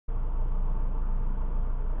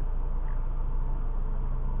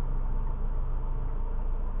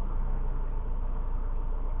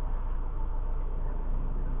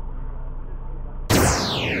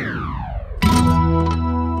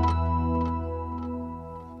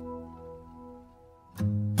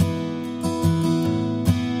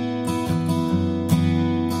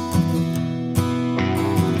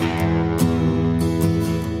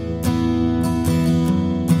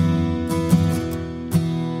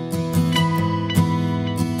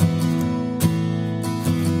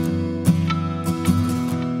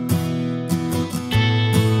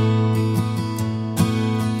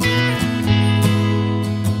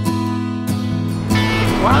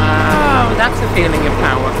feeling of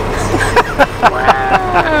power.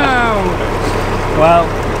 Wow! Well,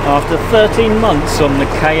 after 13 months on the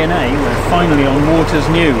K&A, we're finally on waters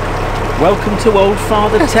new. Welcome to Old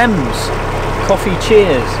Father Thames. Coffee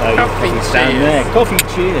cheers. Oh, Coffee cheers. Down there. Coffee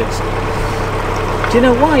cheers. Do you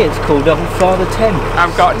know why it's called Old Father Thames?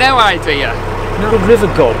 I've got no idea. The river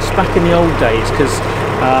gods back in the old days, because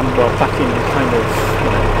well, back in kind of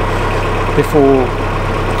before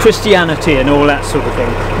Christianity and all that sort of thing,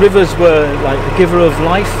 rivers were like the giver of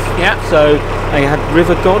life. Yeah. So they had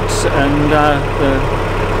river gods, and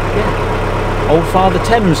Old Father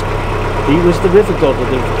Thames, he was the river god of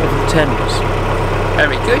the Thames.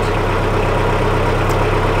 Very good.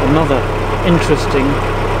 Another interesting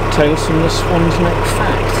Tales from the Swan's Neck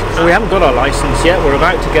fact. So we haven't got our licence yet. We're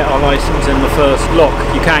about to get our licence in the first lock.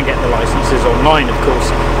 You can get the licences online, of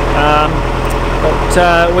course.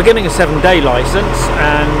 But we're getting a 7-day licence,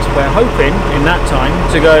 and we're hoping in that time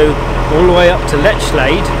to go all the way up to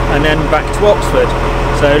Lechlade and then back to Oxford.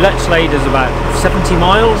 So Lechlade is about 70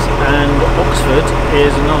 miles and Oxford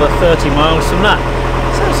is another 30 miles from that.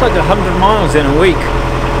 So it's like 100 miles in a week.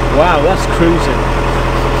 Wow, that's cruising.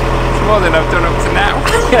 It's more than I've done up to now.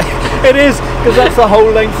 It is, because that's the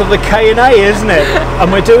whole length of the K&A, isn't it?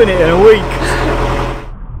 And we're doing it in a week.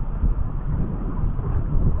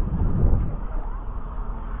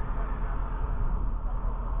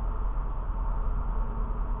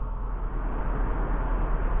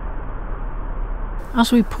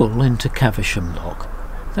 As we pull into Caversham Lock,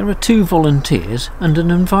 there are 2 volunteers and an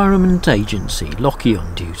environment agency lockie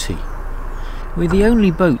on duty. We're the only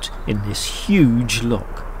boat in this huge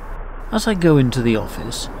lock. As I go into the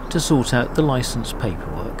office to sort out the licence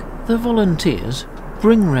paperwork, the volunteers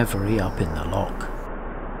bring Reverie up in the lock.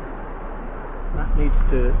 That needs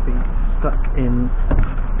to be stuck in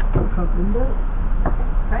the front window.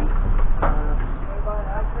 Okay.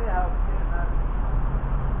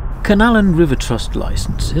 Canal and River Trust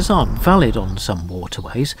licences aren't valid on some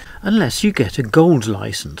waterways unless you get a gold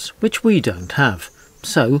licence, which we don't have.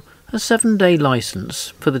 So a 7-day licence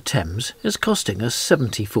for the Thames is costing us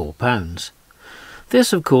 £74.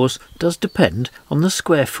 This, of course, does depend on the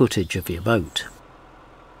square footage of your boat.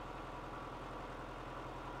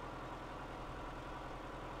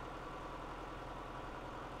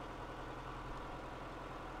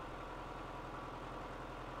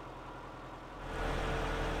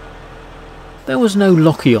 There was no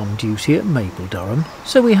lockie on duty at Mapledurham,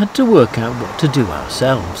 so we had to work out what to do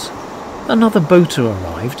ourselves. Another boater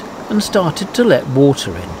arrived and started to let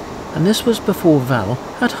water in, and this was before Val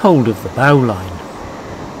had hold of the bow line.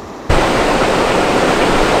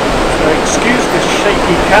 So excuse the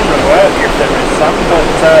shaky camera work if there is some, but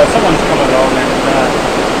someone's come along and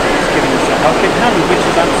is giving us a helping hand, which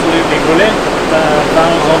is absolutely brilliant.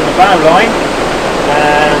 Val's on the bow line,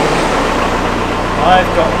 and I've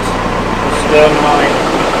got stern line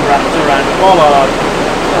wrapped around the bollard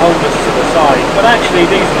to hold us to the side, but actually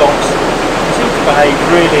these locks seem to behave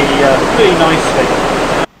really nicely.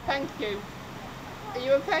 Thank you. Are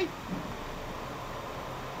you okay?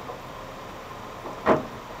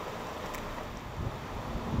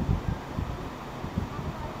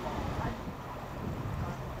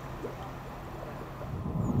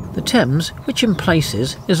 The Thames, which in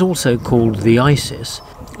places is also called the Isis,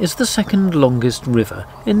 is the second longest river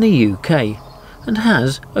in the UK and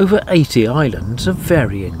has over 80 islands of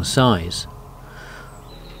varying size.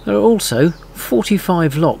 There are also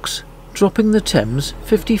 45 locks, dropping the Thames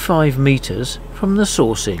 55 metres from the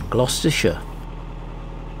source in Gloucestershire.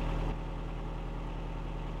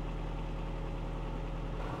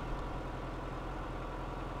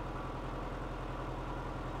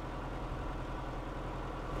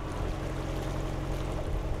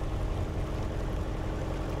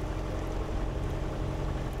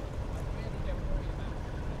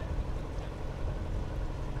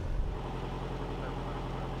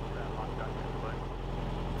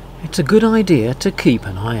 It's a good idea to keep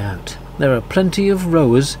an eye out. There are plenty of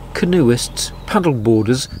rowers, canoeists,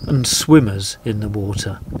 paddleboarders and swimmers in the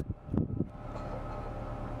water.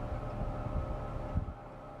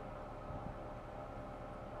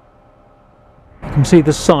 You can see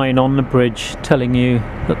the sign on the bridge telling you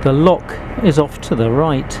that the lock is off to the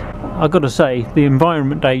right. I've got to say, the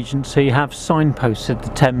Environment Agency have signposted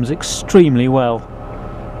the Thames extremely well.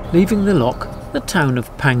 Leaving the lock, the town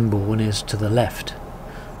of Pangbourne is to the left.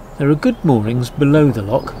 There are good moorings below the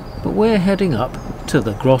lock, but we're heading up to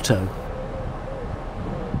the grotto.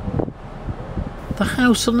 The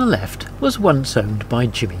house on the left was once owned by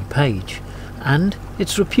Jimmy Page, and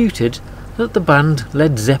it's reputed that the band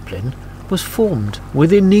Led Zeppelin was formed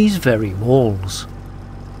within these very walls.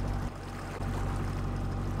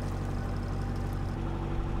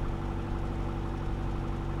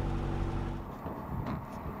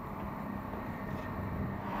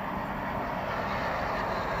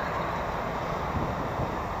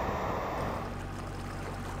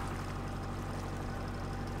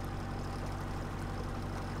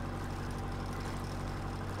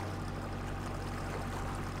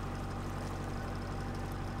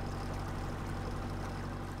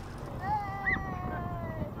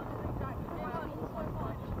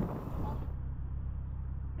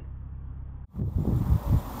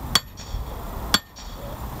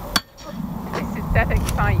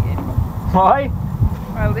 exciting. Why?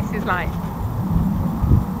 Well, this is like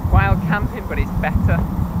wild camping, but it's better.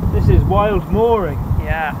 This is wild mooring.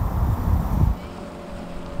 Yeah.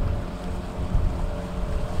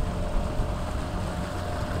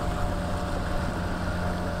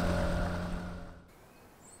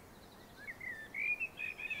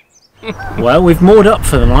 Well, we've moored up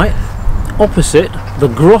for the night opposite the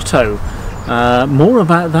grotto. More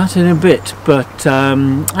about that in a bit, but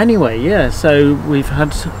anyway, yeah, so we've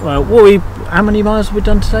had how many miles have we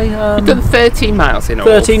done today? We've done 13 miles in all.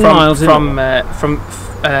 13 miles from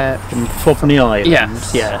Fobney Island.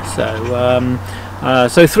 Yes. Yeah,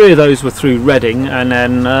 so 3 of those were through Reading, and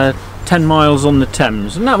then 10 miles on the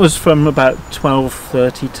Thames, and that was from about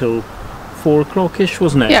 12:30 till 4 o'clock-ish,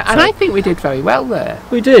 wasn't it? Yeah, and so I think we did very well there.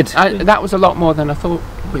 we did. That was a lot more than I thought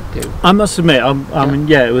we'd do. I must admit, I mean,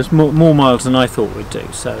 yeah, it was more miles than I thought we'd do.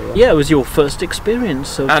 So yeah, it was your first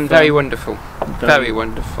experience of, and very wonderful, very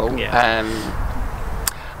wonderful. Yeah.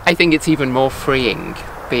 I think it's even more freeing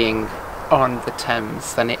being on the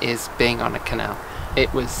Thames than it is being on a canal.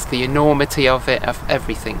 It was the enormity of it, of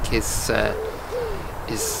everything is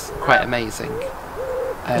quite amazing.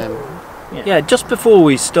 Yeah, just before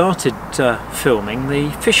we started filming, the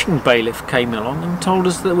fishing bailiff came along and told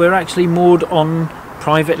us that we're actually moored on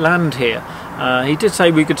private land here. He did say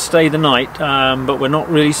we could stay the night, but we're not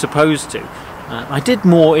really supposed to. I did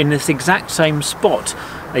moor in this exact same spot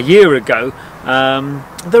a year ago.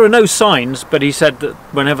 There are no signs, but he said that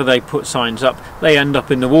whenever they put signs up, they end up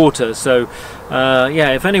in the water. So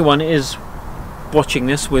yeah, if anyone is watching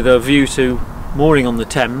this with a view to mooring on the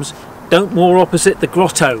Thames, don't moor opposite the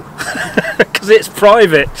grotto because it's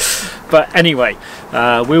private. But anyway,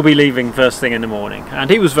 we'll be leaving first thing in the morning, and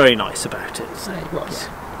he was very nice about it. So, It was.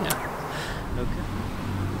 Yeah.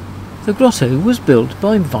 okay. The grotto was built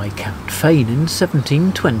by Viscount Fane in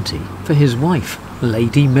 1720 for his wife,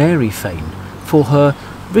 Lady Mary Fane, for her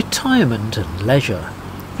retirement and leisure.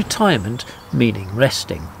 Retirement meaning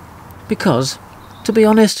resting, because, to be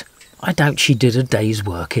honest, I doubt she did a day's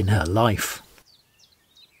work in her life.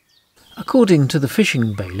 According to the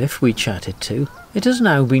fishing bailiff we chatted to, it has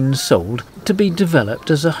now been sold to be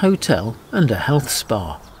developed as a hotel and a health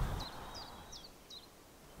spa.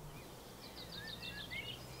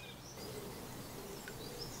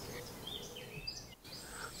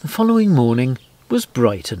 The following morning was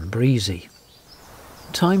bright and breezy.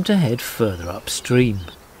 Time to head further upstream.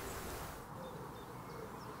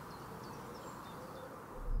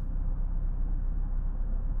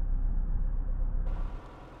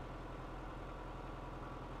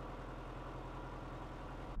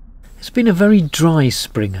 It's been a very dry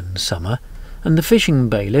spring and summer, and the fishing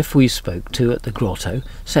bailiff we spoke to at the grotto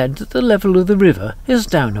said that the level of the river is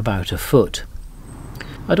down about a foot.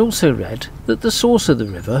 I'd also read that the source of the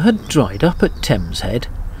river had dried up at Thames Head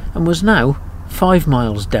and was now 5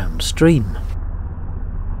 miles downstream.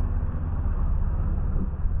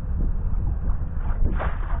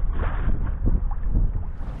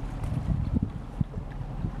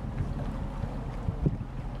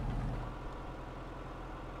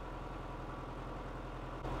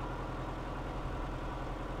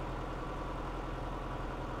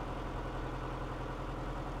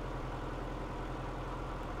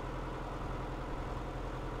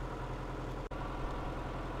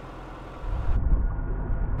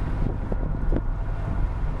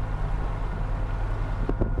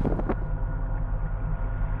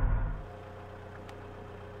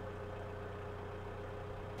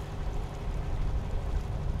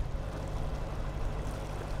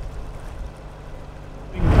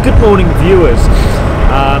 Good morning, viewers.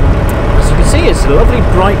 As you can see, it's a lovely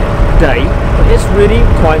bright day, but it's really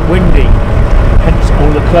quite windy, hence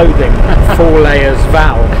all the clothing. 4 layers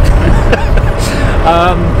Val.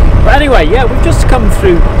 But anyway, yeah, we've just come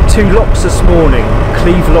through 2 locks this morning,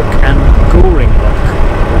 Cleeve Lock and Goring Lock,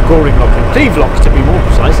 or Goring Lock and Cleeve Lock to be more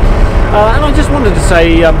precise. And I just wanted to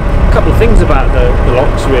say a couple of things about the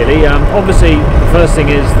locks, really. Obviously, the first thing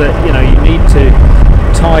is that you need to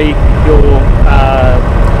tie your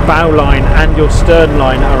bow line and your stern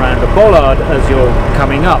line around a bollard as you're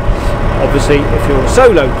coming up. Obviously, if you're a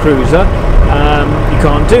solo cruiser, you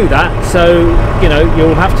can't do that, so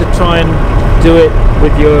you'll have to try and do it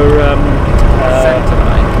with your Centre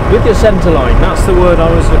line. with your centre line. That's the word I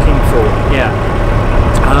was looking for. Yeah.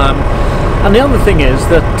 And the other thing is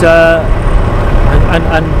that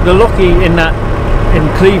and the locky in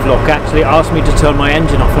Cleeve Lock actually asked me to turn my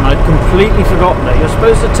engine off, and I'd completely forgotten that you're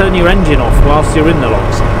supposed to turn your engine off whilst you're in the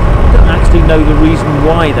locks. I don't actually know the reason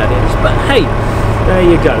why that is, but hey, there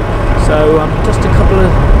you go. So just a couple of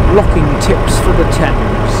locking tips for the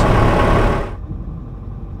Thames.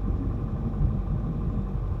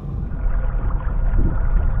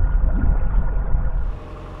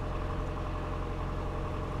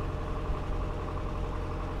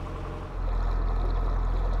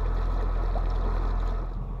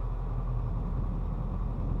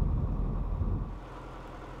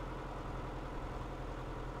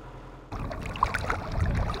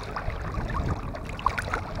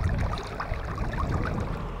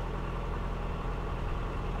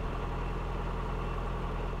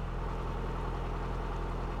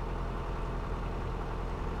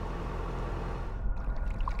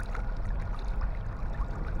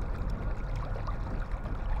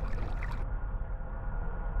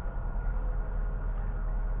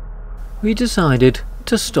 we decided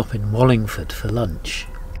to stop in Wallingford for lunch.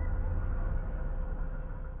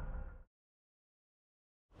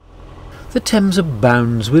 The Thames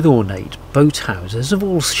abounds with ornate boat houses of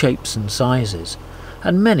all shapes and sizes,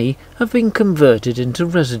 and many have been converted into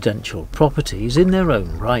residential properties in their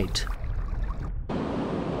own right.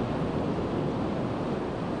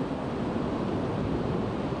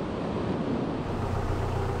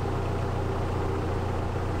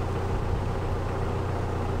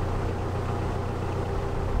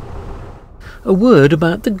 A word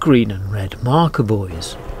about the green and red marker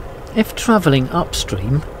buoys. If travelling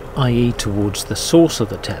upstream, i.e. towards the source of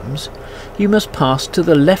the Thames, you must pass to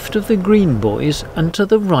the left of the green buoys and to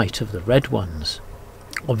the right of the red ones.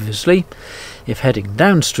 Obviously, if heading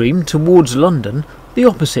downstream towards London, the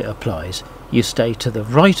opposite applies. You stay to the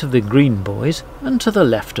right of the green buoys and to the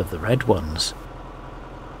left of the red ones.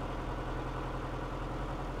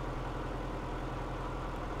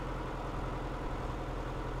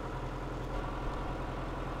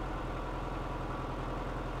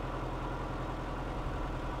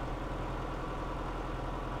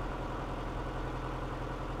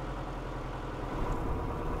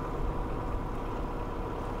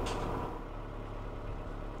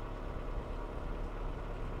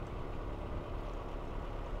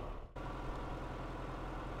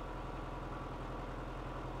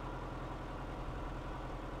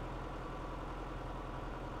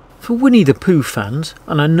 For Winnie the Pooh fans,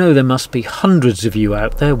 and I know there must be hundreds of you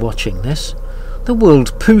out there watching this, the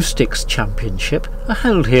World Pooh Sticks Championship are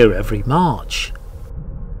held here every March.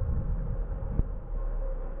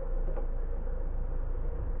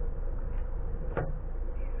 Hello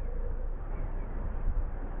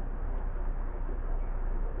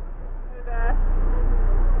there.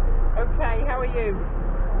 Okay, how are you?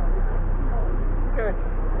 Good,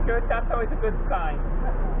 good, that's always a good sign.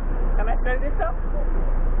 Can I throw this up?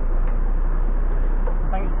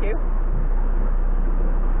 Thank you.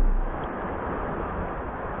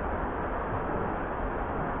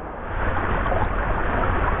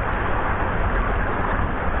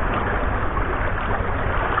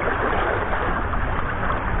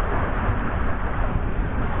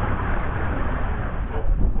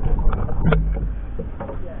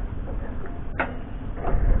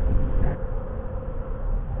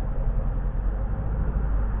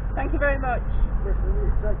 Thank you very much.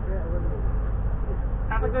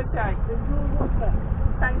 Have a good day.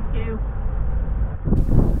 Thank you.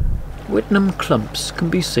 Whitnam clumps can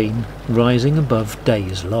be seen rising above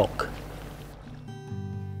Day's Lock.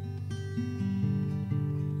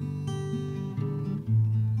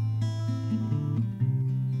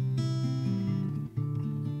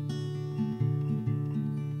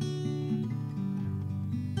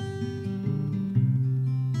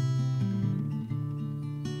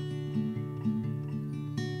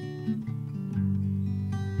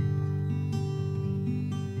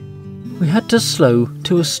 We had to slow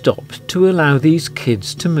to a stop to allow these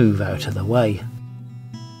kids to move out of the way.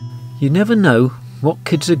 You never know what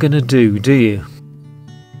kids are going to do you?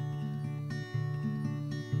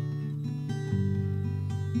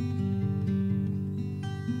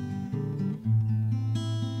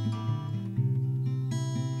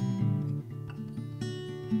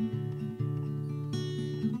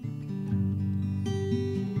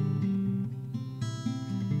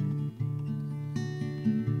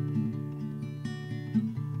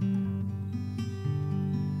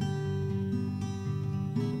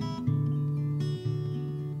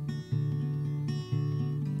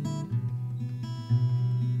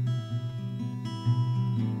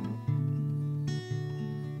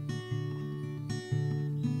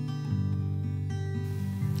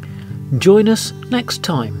 Join us next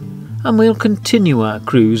time and we'll continue our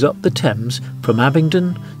cruise up the Thames from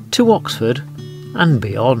Abingdon to Oxford and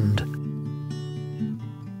beyond.